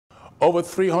Over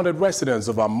 300 residents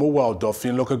of Amuwo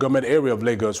Odofin local government area of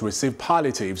Lagos received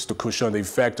palliatives to cushion the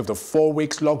effect of the 4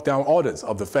 weeks lockdown orders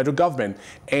of the federal government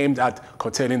aimed at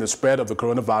curtailing the spread of the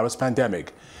coronavirus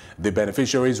pandemic. The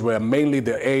beneficiaries were mainly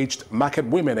the aged, market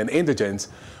women and indigents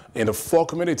in the 4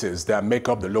 communities that make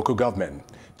up the local government.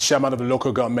 Chairman of the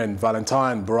local government,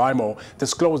 Valentine Buraimoh,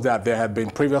 disclosed that there had been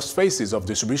previous phases of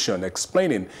distribution,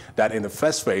 explaining that in the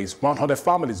first phase, 100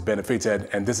 families benefited,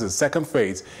 and this is the second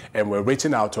phase, and we're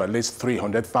reaching out to at least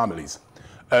 300 families.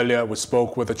 Earlier, we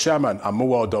spoke with the chairman,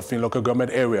 Amuwo Odofin local government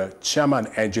area, Chairman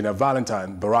Engineer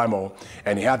Valentine Buraimoh,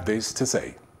 and he had this to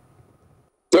say.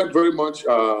 Thank you very much.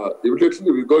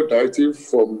 Immediately, we got directive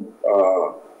from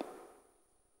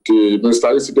the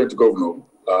Minister Resident Governor,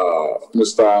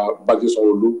 Mr. Badis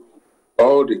Olu,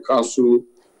 all the council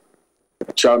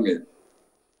chairman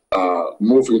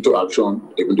moved into action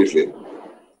immediately.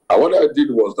 What I did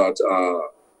was that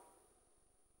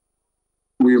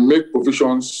we make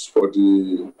provisions for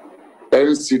the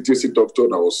NCTC doctor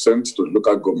that was sent to the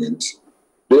local government.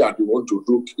 They are the ones to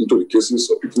look into the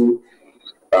cases of people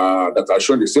that are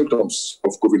showing the symptoms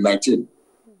of COVID-19.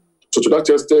 So to that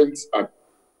extent, I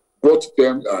brought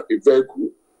them a vehicle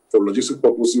for logistic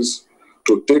purposes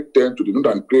to take them to the nook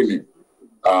and cranny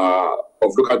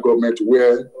of local government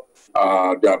where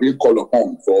they are being called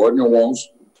upon for anyone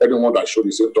that showed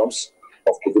the symptoms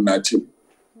of COVID-19.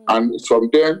 And it's from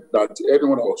there that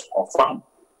anyone that was confirmed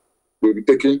will be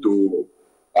taken to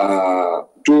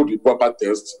do the proper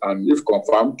test, and if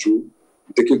confirmed, to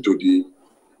be taken to the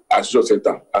isolation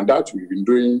center. And that we've been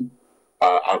doing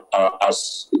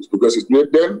as it progresses.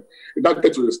 Then that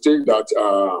gets to the stage that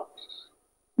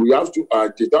we have to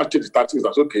detach the tactics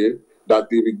that's okay, that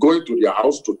they will be going to their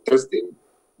house to test them.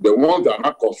 The ones that are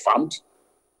not confirmed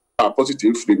are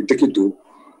positive, they will be taken to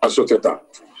isolation center.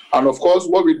 And of course,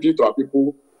 what we did to our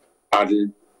people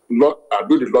during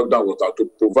the lockdown was to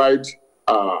provide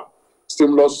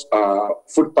stimulus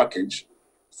food package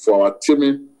for our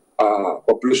teeming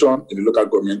population in the local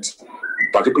government,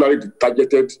 particularly the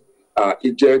targeted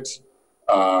aged,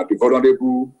 the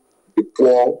vulnerable, the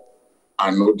poor,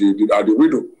 and the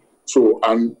widow. So,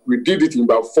 and we did it in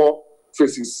about 4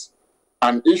 phases,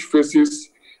 and each phases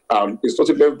is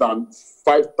not less than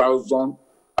 5,000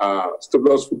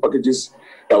 stimulus food packages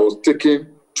that was taken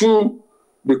to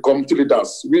the community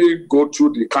leaders. We go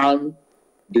through the CAN,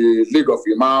 the League of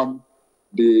Imam,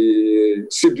 the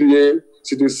CDA,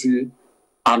 CDC,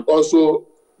 and also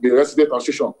the resident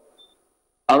association.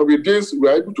 And with this, we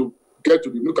are able to get to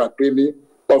the nook and cranny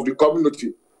of the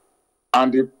community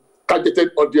and the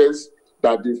targeted audience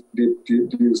that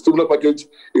the stimulus package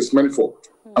is meant for.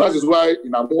 And that is why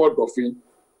in Amuwo Odofin,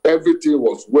 everything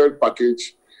was well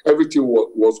packaged, everything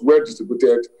was well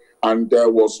distributed, and there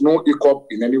was no hiccup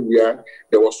in anywhere.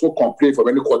 There was no complaint from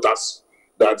any quarters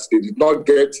that they did not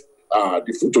get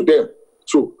the food to them.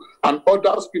 So, and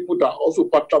others people that also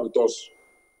partner with us,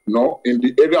 in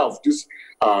the area of this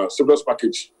stimulus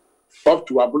package, up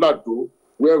to Abulado,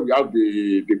 where we have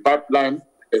the pipeline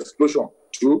explosion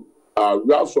too.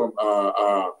 We have some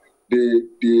the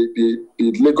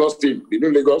Lagos team, the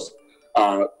New Lagos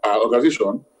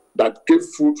organization that gave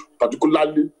food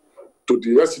particularly to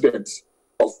the residents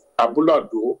of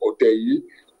Abulado, Oteyi,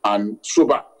 and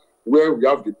Soba, where we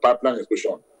have the pipeline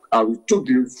explosion. And we took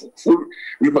the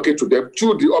food package to them,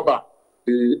 to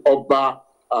the Oba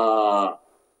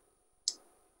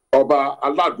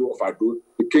Alado of Ado,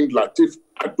 the King Latif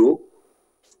Ado,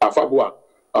 Afabua,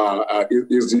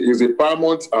 is a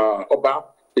paramount Oba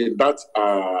in that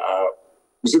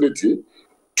vicinity.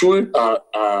 To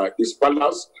his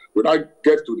palace, we now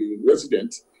get to the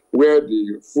residence where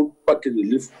the food package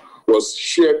relief was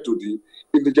shared to the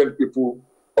indigent people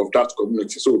of that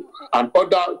community. So, and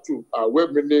other to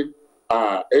well-meaning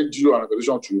NGO and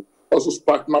organization to also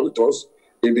partner with us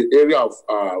in the area of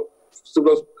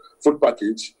stimulus food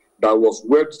package that was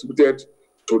well distributed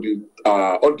to the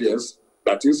audience,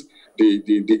 that is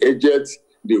the aged,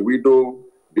 the widow,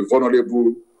 the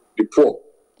vulnerable, the poor,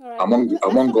 among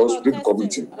us within the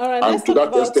community. All right, and to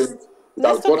that extent,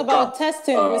 let's talk about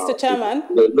testing, Mr. Chairman.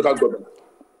 The local government.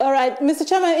 All right, Mr.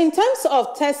 Chairman, in terms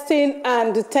of testing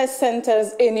and the test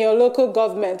centers in your local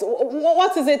government,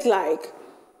 what is it like?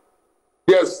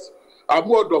 Yes,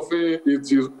 Amuwo Odofin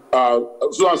is a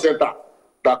zone center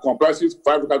that comprises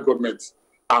 5 local governments: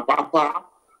 Apapa,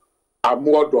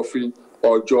 Amuwo Odofin,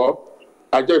 Ojo,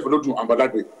 Aja Ifolodu, and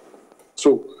Badagry.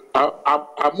 So,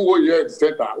 Amuwo here is the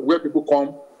center where people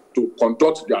come to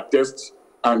conduct their tests,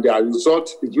 and their result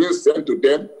is being sent to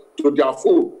them to their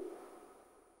phone.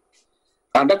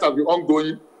 And that has been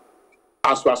ongoing.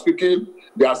 As we are speaking,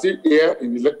 they are still here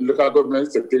in the local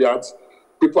government secretariat.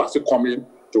 People are still coming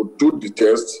to do the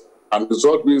test, and the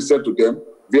result will be sent to them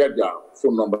via their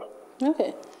phone number.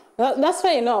 Okay. That's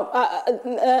fair enough.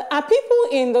 Are people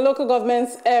in the local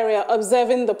government's area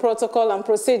observing the protocol and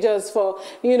procedures for,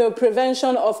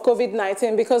 prevention of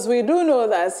COVID-19? Because we do know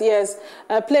that, yes,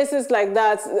 places like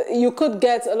that, you could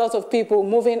get a lot of people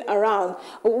moving around.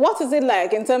 What is it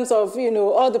like in terms of,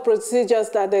 all the procedures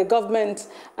that the government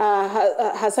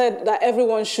has said that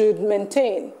everyone should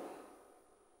maintain?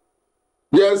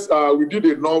 Yes, we did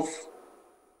enough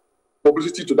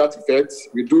publicity to that effect.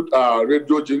 We do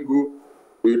radio jingle.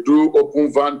 We do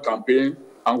open van campaign,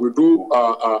 and we do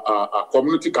a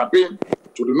community campaign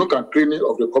to the nook and cranny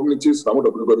of the communities in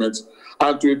Amuwo government.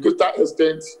 And to a greater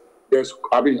extent, there's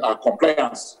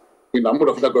compliance in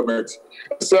Amuwo government,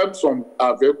 except some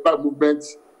vehicular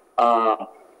movements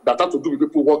that have to do with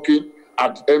people working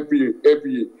at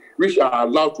MPA, which are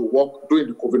allowed to work during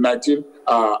the COVID-19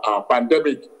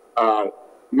 pandemic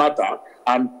matter.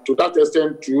 And to that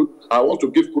extent, too, I want to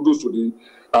give kudos to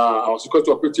our security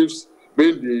operatives,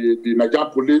 being the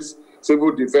Nigerian police,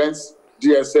 civil defense,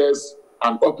 DSS,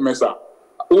 and UPMESA,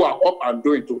 who are up and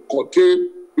doing to curtail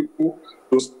people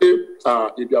to stay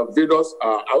in their various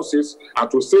houses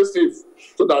and to stay safe.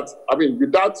 So that,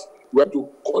 with that, we have to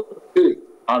curtail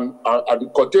and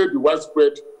curtail the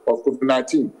widespread of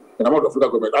COVID-19 in the Amuwo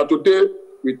government. And today,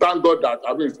 we thank God that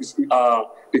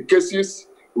the cases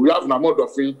we have in Amuwo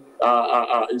Odofin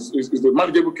is a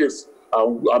manageable case.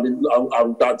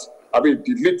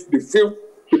 The few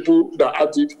people that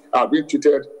had it are being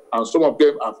treated, and some of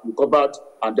them have recovered,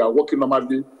 and they are working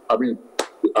normally. Within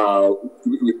the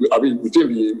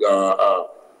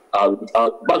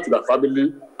back to their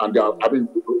family, and they are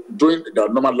doing their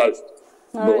normal life.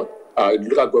 In the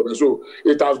local government. So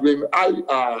it has been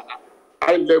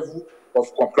high level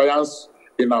of compliance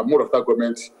in our mode of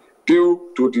government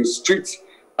due to the strict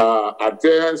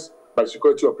adherence by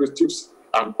security operatives,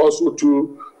 and also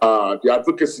to the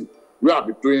advocacy we have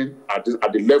been doing at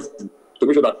the level to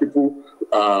make sure that people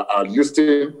are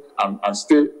listening and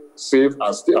stay safe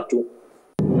and stay at home.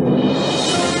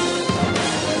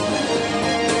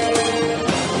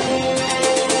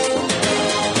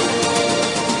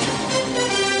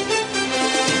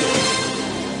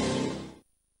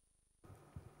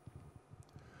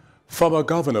 Former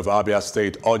governor of Abia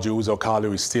State, Orji Uzor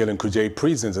Kalu, is still in Kuje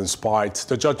prisons in spite of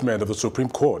the judgment of the Supreme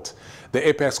Court. The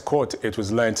Apex Court, it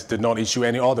was learned, did not issue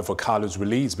any order for Kalu's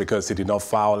release because he did not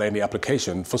file any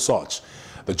application for such.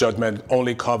 The judgment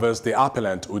only covers the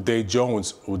appellant, Ude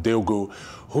Jones Udeogu,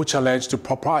 who challenged the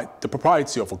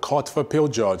propriety of a Court of Appeal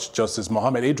judge, Justice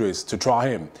Mohammed Idris, to try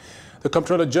him. The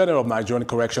Comptroller General of Nigerian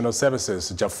Correctional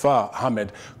Services, Jafar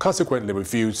Ahmed, consequently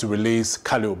refused to release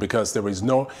Kalu because there is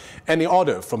any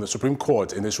order from the Supreme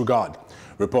Court in this regard.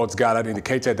 Reports gathered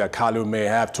indicated that Kalu may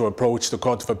have to approach the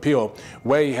Court of Appeal,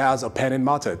 where he has a pending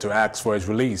matter, to ask for his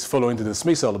release following the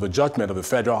dismissal of the judgment of the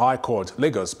Federal High Court,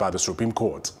 Lagos, by the Supreme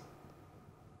Court.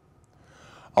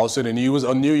 Also in the news,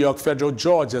 a New York federal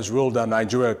judge has ruled that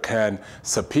Nigeria can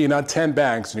subpoena 10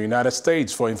 banks in the United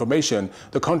States for information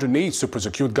the country needs to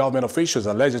prosecute government officials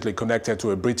allegedly connected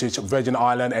to a British Virgin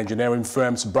Island engineering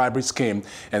firm's bribery scheme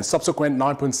and subsequent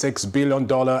 $9.6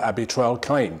 billion arbitral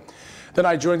claim. The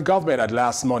Nigerian government had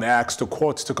last month asked the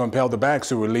court to compel the banks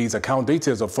to release account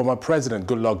details of former President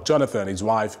Goodluck Jonathan, his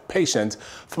wife, patient,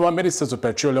 former Ministers of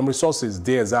Petroleum Resources,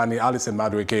 Diazani Alison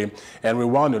Madueke, and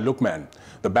Rwanda Lukman.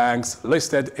 The banks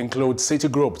listed include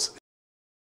Citigroup's